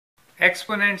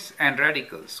Exponents and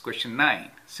radicals. Question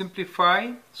 9.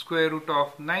 Simplify square root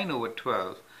of 9 over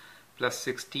 12 plus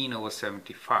 16 over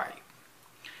 75.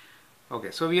 Okay,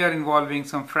 so we are involving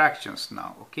some fractions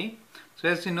now, okay? So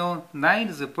as you know, 9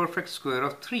 is a perfect square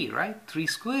of 3, right? 3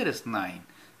 square is 9.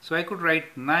 So I could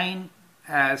write 9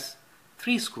 as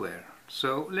 3 square.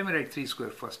 So let me write 3 square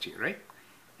first here, right?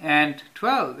 And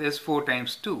 12 is 4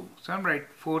 times 2. So I'm write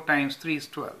 4 times 3 is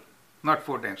 12. Not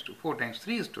 4 times 2. 4 times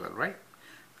 3 is 12, right?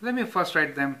 Let me first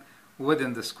write them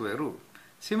within the square root.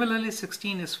 Similarly,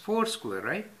 16 is 4 square,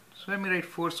 right? So let me write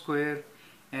 4 square,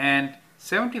 and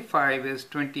 75 is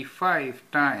 25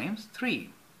 times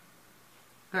 3.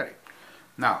 Correct.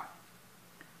 Now,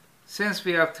 since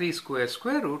we have 3 square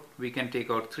root, we can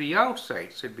take out 3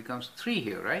 outside. So it becomes 3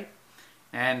 here, right?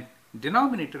 And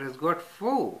denominator has got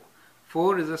 4.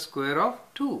 4 is a square of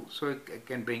 2. So I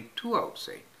can bring 2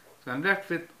 outside. So I'm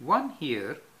left with 1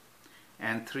 here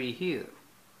and 3 here.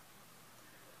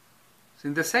 So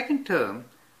in the second term,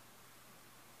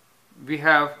 we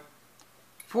have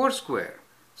 4 square.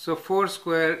 So 4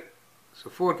 square,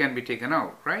 so 4 can be taken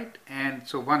out, right? And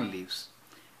so 1 leaves.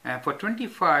 And for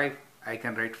 25, I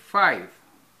can write 5.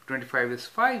 25 is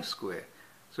 5 square.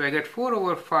 So I get 4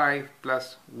 over 5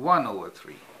 plus 1 over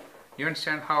 3. You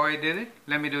understand how I did it?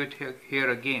 Let me do it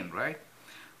here again, right?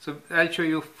 So I'll show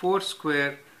you 4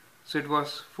 square. So it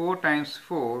was 4 times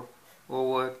 4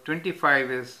 over 25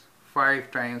 is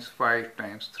 5 times 5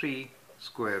 times 3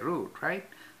 square root, right?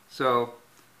 So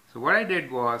what I did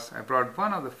was I brought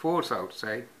one of the 4's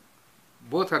outside.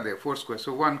 Both are there, 4 square,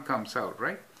 so 1 comes out,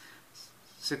 right?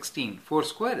 16. 4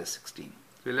 square is 16.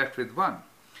 We're left with 1.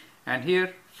 And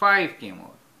here 5 came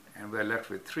out, and we're left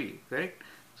with 3, correct?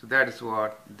 So that is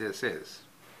what this is.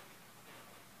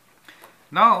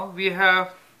 Now we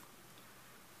have,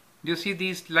 do you see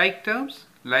these like terms?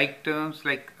 Like terms,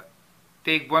 like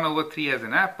take 1 over 3 as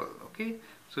an apple, okay?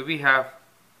 So we have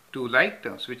 2 like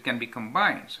terms which can be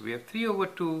combined. So we have 3 over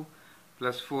 2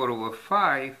 plus 4 over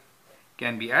 5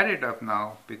 can be added up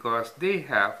now because they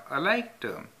have a like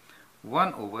term,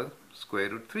 1 over square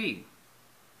root 3,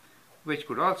 which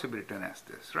could also be written as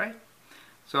this, right?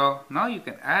 So now you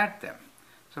can add them.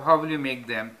 So how will you make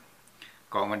them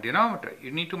common denominator?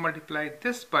 You need to multiply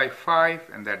this by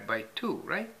 5 and that by 2,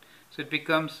 right? So it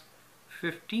becomes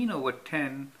 15 over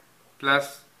 10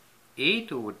 plus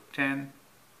 8 over 10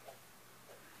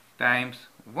 times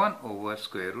 1 over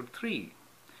square root 3.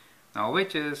 Now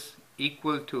which is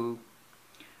equal to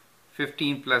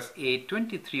 15 plus 8,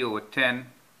 23 over 10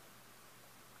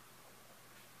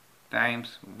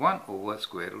 times 1 over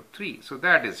square root 3. So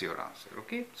that is your answer,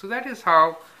 okay? So that is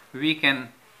how we can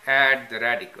add the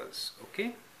radicals,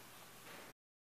 okay?